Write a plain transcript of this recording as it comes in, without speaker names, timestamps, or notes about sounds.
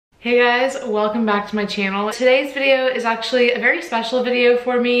Hey guys, welcome back to my channel. Today's video is actually a very special video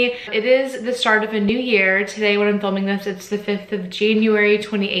for me. It is the start of a new year. Today when I'm filming this, it's the 5th of January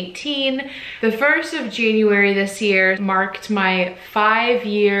 2018. The 1st of January this year marked my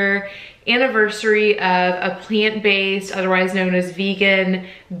 5-year anniversary of a plant-based, otherwise known as vegan,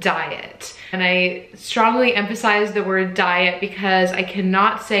 diet. And I strongly emphasize the word diet because I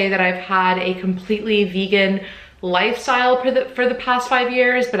cannot say that I've had a completely vegan lifestyle for the past 5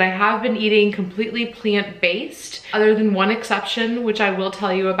 years, but I have been eating completely plant-based, other than one exception, which I will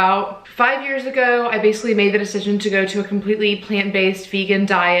tell you about. 5 years ago, I basically made the decision to go to a completely plant-based vegan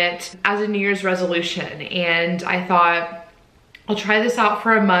diet as a New Year's resolution. And I thought, I'll try this out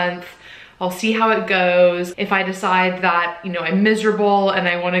for a month. I'll see how it goes. If I decide that, you know, I'm miserable and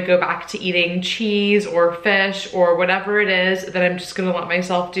I wanna go back to eating cheese or fish or whatever it is, then I'm just gonna let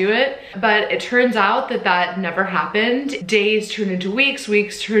myself do it. But it turns out that that never happened. Days turned into weeks,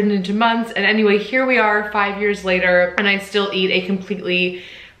 weeks turned into months. And anyway, here we are 5 years later and I still eat a completely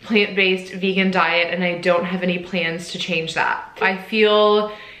plant-based vegan diet and I don't have any plans to change that. I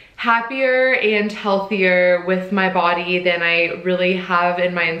feel happier and healthier with my body than I really have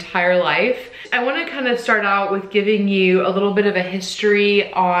in my entire life. I want to kind of start out with giving you a little bit of a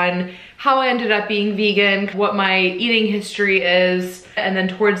history on how I ended up being vegan, what my eating history is, and then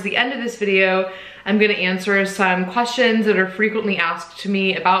towards the end of this video, I'm gonna answer some questions that are frequently asked to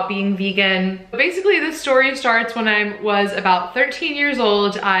me about being vegan. Basically, this story starts when I was about 13 years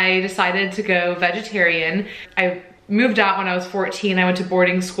old. I decided to go vegetarian. I moved out when I was 14. I went to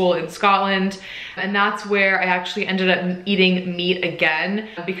boarding school in Scotland, and that's where I actually ended up eating meat again.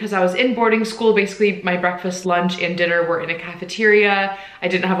 Because I was in boarding school, basically my breakfast, lunch, and dinner were in a cafeteria. I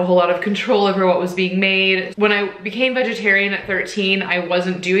didn't have a whole lot of control over what was being made. When I became vegetarian at 13, I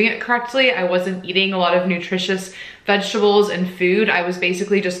wasn't doing it correctly. I wasn't eating a lot of nutritious vegetables and food. I was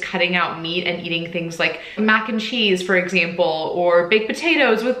basically just cutting out meat and eating things like mac and cheese, for example, or baked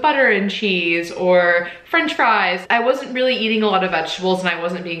potatoes with butter and cheese, or French fries. I wasn't really eating a lot of vegetables and I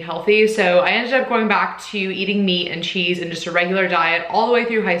wasn't being healthy, so I ended up going back to eating meat and cheese and just a regular diet all the way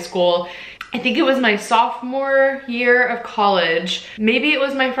through high school. I think it was my sophomore year of college. Maybe it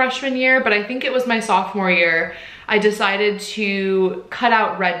was my freshman year, but I think it was my sophomore year. I decided to cut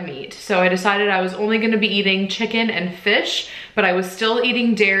out red meat. So I decided I was only gonna be eating chicken and fish, but I was still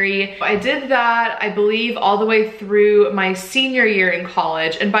eating dairy. I did that, I believe, all the way through my senior year in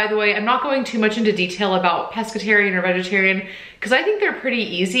college. And by the way, I'm not going too much into detail about pescatarian or vegetarian because I think they're pretty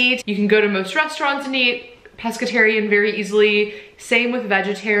easy. You can go to most restaurants and eat pescatarian very easily. Same with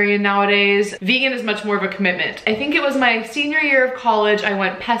vegetarian nowadays. Vegan is much more of a commitment. I think it was my senior year of college, I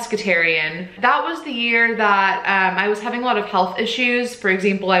went pescatarian. That was the year that I was having a lot of health issues. For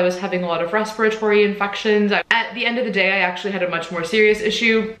example, I was having a lot of respiratory infections. At the end of the day, I actually had a much more serious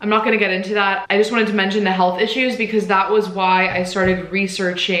issue. I'm not gonna get into that. I just wanted to mention the health issues because that was why I started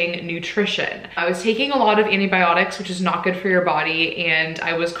researching nutrition. I was taking a lot of antibiotics, which is not good for your body, and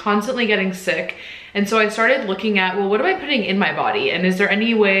I was constantly getting sick. And so I started looking at, well, what am I putting in my body? And is there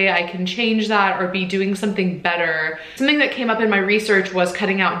any way I can change that or be doing something better? Something that came up in my research was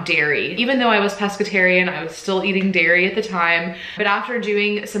cutting out dairy. Even though I was pescatarian, I was still eating dairy at the time. But after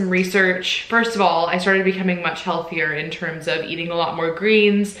doing some research, first of all, I started becoming much healthier in terms of eating a lot more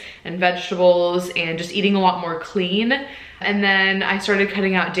greens and vegetables and just eating a lot more clean. And then I started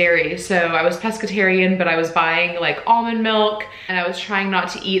cutting out dairy. So I was pescatarian, but I was buying like almond milk and I was trying not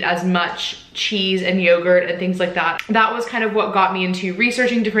to eat as much cheese and yogurt and things like that. That was kind of what got me into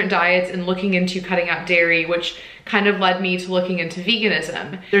researching different diets and looking into cutting out dairy, which kind of led me to looking into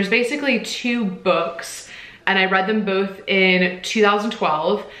veganism. There's basically 2 books and I read them both in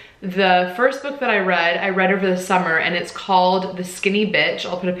 2012. The first book that I read over the summer and it's called The Skinny Bitch.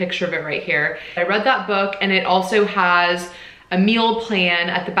 I'll put a picture of it right here. I read that book and it also has a meal plan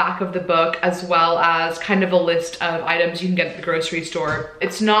at the back of the book as well as kind of a list of items you can get at the grocery store.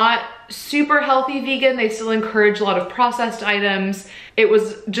 It's not super healthy vegan. They still encourage a lot of processed items. It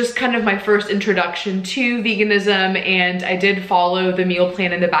was just kind of my first introduction to veganism and I did follow the meal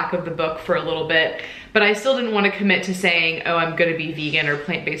plan in the back of the book for a little bit. But I still didn't want to commit to saying, oh, I'm gonna be vegan or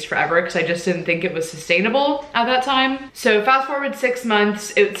plant-based forever because I just didn't think it was sustainable at that time. So fast forward 6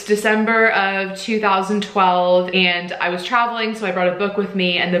 months, it's December of 2012 and I was traveling, so I brought a book with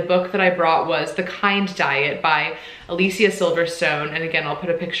me and the book that I brought was The Kind Diet by Alicia Silverstone. And again, I'll put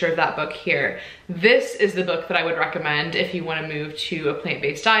a picture of that book here. This is the book that I would recommend if you want to move to a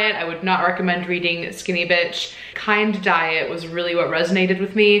plant-based diet. I would not recommend reading Skinny Bitch. Kind Diet was really what resonated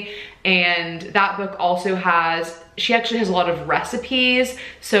with me. And that book also has, she actually has a lot of recipes.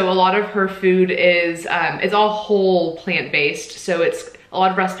 So a lot of her food is all whole plant-based. So it's a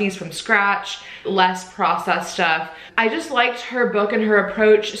lot of recipes from scratch, less processed stuff. I just liked her book and her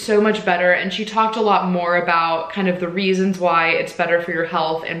approach so much better, and she talked a lot more about kind of the reasons why it's better for your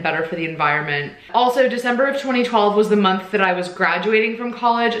health and better for the environment. Also, December of 2012 was the month that I was graduating from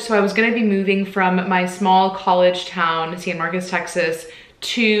college, so I was gonna be moving from my small college town, San Marcos, Texas,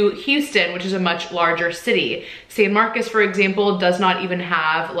 to Houston, which is a much larger city. San Marcos, for example, does not even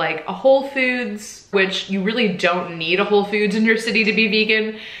have like a Whole Foods, which you really don't need a Whole Foods in your city to be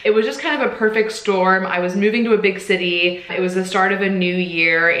vegan. It was just kind of a perfect storm. I was moving to a big city. It was the start of a new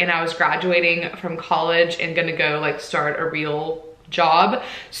year, and I was graduating from college and gonna go like start a real job.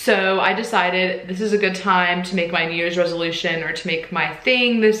 So I decided this is a good time to make my New Year's resolution, or to make my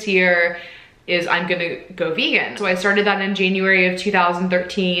thing this year is I'm gonna go vegan. So I started that in January of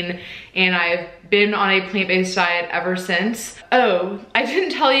 2013, and I've been on a plant-based diet ever since. Oh, I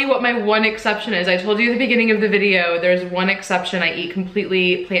didn't tell you what my one exception is. I told you at the beginning of the video, there's one exception. I eat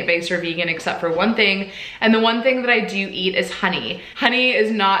completely plant-based or vegan except for one thing, and the one thing that I do eat is honey. Honey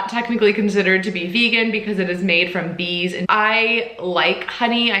is not technically considered to be vegan because it is made from bees, and I like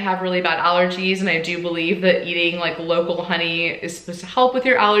honey. I have really bad allergies, and I do believe that eating like local honey is supposed to help with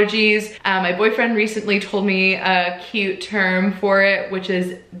your allergies. My boyfriend recently told me a cute term for it, which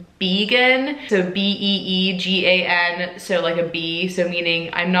is vegan, so B-E-E-G-A-N, so like a bee, so meaning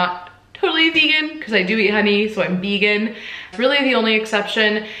I'm not totally vegan because I do eat honey, so I'm vegan. It's really the only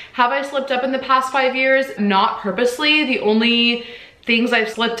exception. Have I slipped up in the past 5 years? Not purposely. The only things I've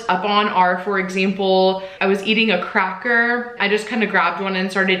slipped up on are, for example, I was eating a cracker. I just kind of grabbed one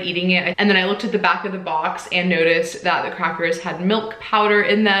and started eating it. And then I looked at the back of the box and noticed that the crackers had milk powder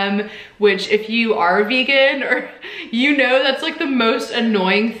in them, which if you are vegan, or you know, that's like the most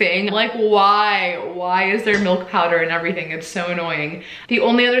annoying thing. Like why is there milk powder and everything? It's so annoying. The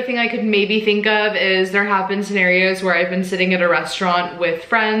only other thing I could maybe think of is there have been scenarios where I've been sitting at a restaurant with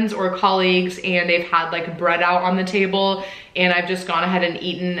friends or colleagues, and they've had like bread out on the table, and I've just gone ahead and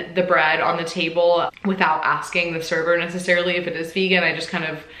eaten the bread on the table without asking the server necessarily if it is vegan. I just kind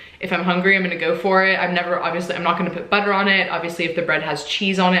of, if I'm hungry, I'm gonna go for it. Obviously I'm not gonna put butter on it. Obviously if the bread has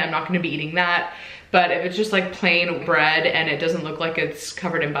cheese on it, I'm not gonna be eating that. But if it's just like plain bread and it doesn't look like it's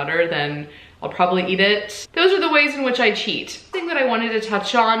covered in butter, then I'll probably eat it. Those are the ways in which I cheat. The thing that I wanted to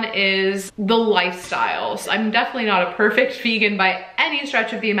touch on is the lifestyle. So I'm definitely not a perfect vegan by any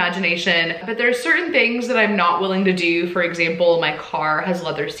stretch of the imagination, but there's certain things that I'm not willing to do. For example, my car has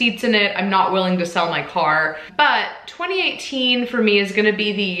leather seats in it. I'm not willing to sell my car. But 2018 for me is gonna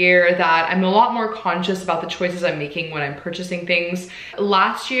be the year that I'm a lot more conscious about the choices I'm making when I'm purchasing things.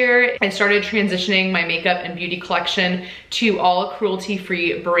 Last year, I started transitioning my makeup and beauty collection to all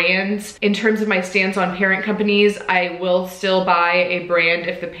cruelty-free brands. In terms of my stance on parent companies, I will still buy a brand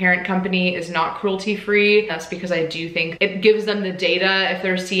if the parent company is not cruelty-free. That's because I do think it gives them the data. If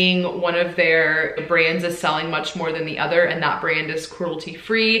they're seeing one of their brands is selling much more than the other and that brand is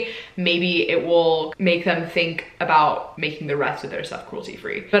cruelty-free, maybe it will make them think about making the rest of their stuff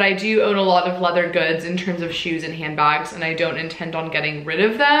cruelty-free. But I do own a lot of leather goods in terms of shoes and handbags, and I don't intend on getting rid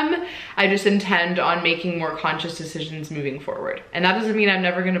of them. I just intend on making more conscious decisions moving forward. And that doesn't mean I'm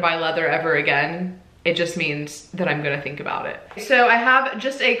never gonna buy leather ever again. It just means that I'm gonna think about it. So I have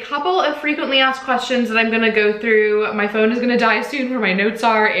just a couple of frequently asked questions that I'm gonna go through. My phone is gonna die soon where my notes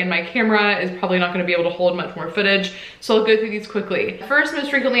are, and my camera is probably not gonna be able to hold much more footage. So I'll go through these quickly. The first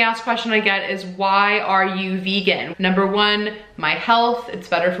most frequently asked question I get is, why are you vegan? Number one, my health, it's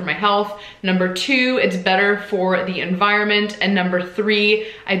better for my health. Number two, it's better for the environment. And number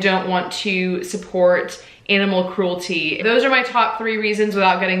three, I don't want to support animal cruelty. Those are my top 3 reasons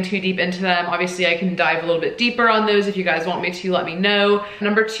without getting too deep into them. Obviously, I can dive a little bit deeper on those if you guys want me to, let me know.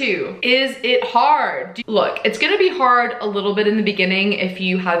 Number 2, is it hard? Look, it's gonna be hard a little bit in the beginning if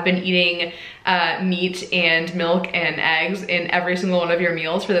you have been eating meat and milk and eggs in every single one of your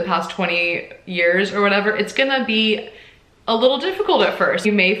meals for the past 20 years or whatever. It's gonna be a little difficult at first.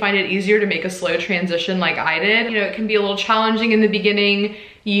 You may find it easier to make a slow transition like I did. You know, it can be a little challenging in the beginning.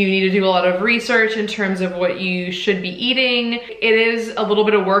 You need to do a lot of research in terms of what you should be eating. It is a little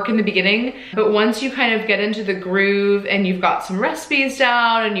bit of work in the beginning, but once you kind of get into the groove and you've got some recipes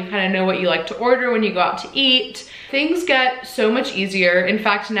down and you kind of know what you like to order when you go out to eat, things get so much easier. In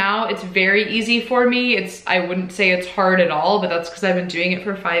fact, now it's very easy for me. I wouldn't say it's hard at all, but that's because I've been doing it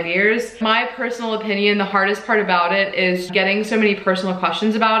for 5 years. My personal opinion, the hardest part about it is getting so many personal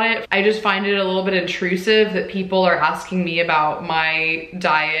questions about it. I just find it a little bit intrusive that people are asking me about my diet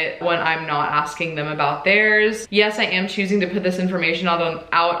diet when I'm not asking them about theirs. Yes, I am choosing to put this information out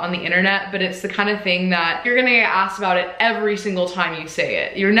on the internet, but it's the kind of thing that you're gonna get asked about it every single time you say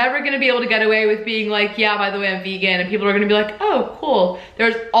it. You're never gonna be able to get away with being like, yeah, by the way, I'm vegan, and people are gonna be like, oh, cool.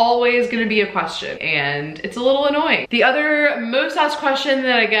 There's always gonna be a question, and it's a little annoying. The other most asked question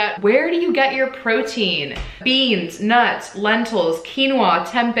that I get, where do you get your protein? Beans, nuts, lentils, quinoa,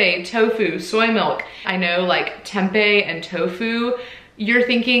 tempeh, tofu, soy milk. I know, like, tempeh and tofu, you're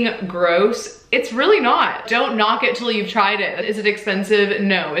thinking gross. It's really not. Don't knock it till you've tried it. Is it expensive?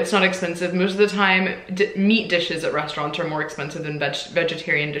 No, it's not expensive. Most of the time, meat dishes at restaurants are more expensive than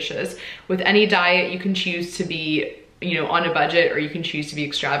vegetarian dishes. With any diet, you can choose to be, you know, on a budget, or you can choose to be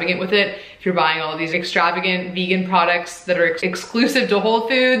extravagant with it. If you're buying all of these extravagant vegan products that are exclusive to Whole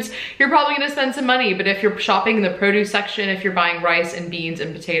Foods, you're probably gonna spend some money. But if you're shopping in the produce section, if you're buying rice and beans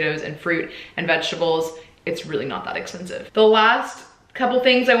and potatoes and fruit and vegetables, it's really not that expensive. The last couple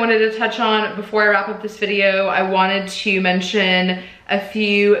things I wanted to touch on before I wrap up this video, I wanted to mention a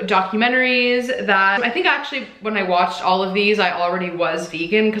few documentaries that I think actually when I watched all of these, I already was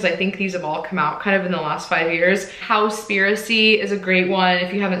vegan, because I think these have all come out kind of in the last 5 years. Cowspiracy is a great one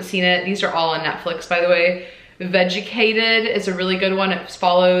if you haven't seen it. These are all on Netflix, by the way. Vegucated is a really good one. It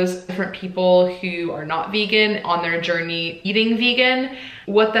follows different people who are not vegan on their journey eating vegan.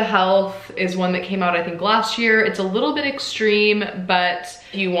 What the Health is one that came out, I think, last year. It's a little bit extreme, but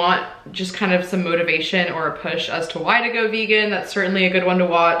if you want just kind of some motivation or a push as to why to go vegan, that's certainly a good one to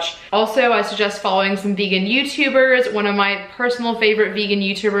watch. Also, I suggest following some vegan YouTubers. One of my personal favorite vegan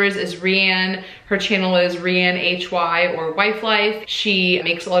YouTubers is Rianne. Her channel is Rianne HY or Wife Life. She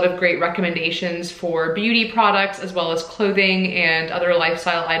makes a lot of great recommendations for beauty products as well as clothing and other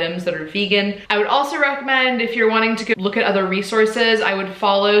lifestyle items that are vegan. I would also recommend, if you're wanting to look at other resources, I would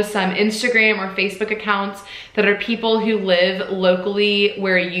follow some Instagram or Facebook accounts that are people who live locally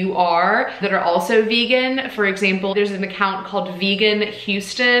where you are that are also vegan. For example, there's an account called Vegan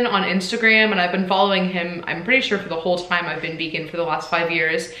Houston on Instagram, and I've been following him, I'm pretty sure, for the whole time I've been vegan for the last 5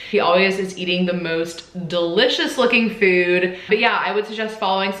 years. He always is eating the most delicious looking food. But yeah, I would suggest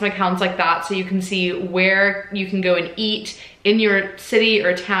following some accounts like that so you can see where you can go and eat in your city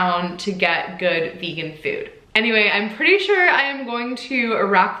or town to get good vegan food. Anyway, I'm pretty sure I am going to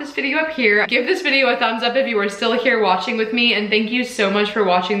wrap this video up here. Give this video a thumbs up if you are still here watching with me, and thank you so much for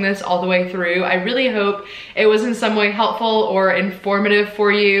watching this all the way through. I really hope it was in some way helpful or informative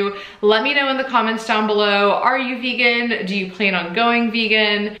for you. Let me know in the comments down below, are you vegan? Do you plan on going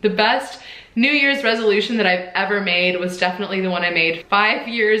vegan? The best New Year's resolution that I've ever made was definitely the one I made 5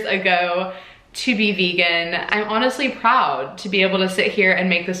 years ago, to be vegan. I'm honestly proud to be able to sit here and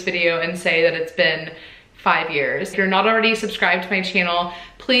make this video and say that it's been 5 years. If you're not already subscribed to my channel,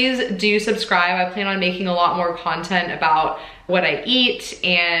 please do subscribe. I plan on making a lot more content about what I eat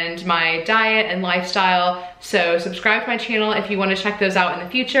and my diet and lifestyle. So subscribe to my channel if you want to check those out in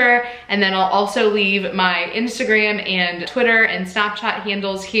the future. And then I'll also leave my Instagram and Twitter and Snapchat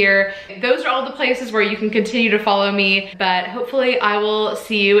handles here. Those are all the places where you can continue to follow me, but hopefully I will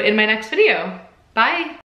see you in my next video. Bye.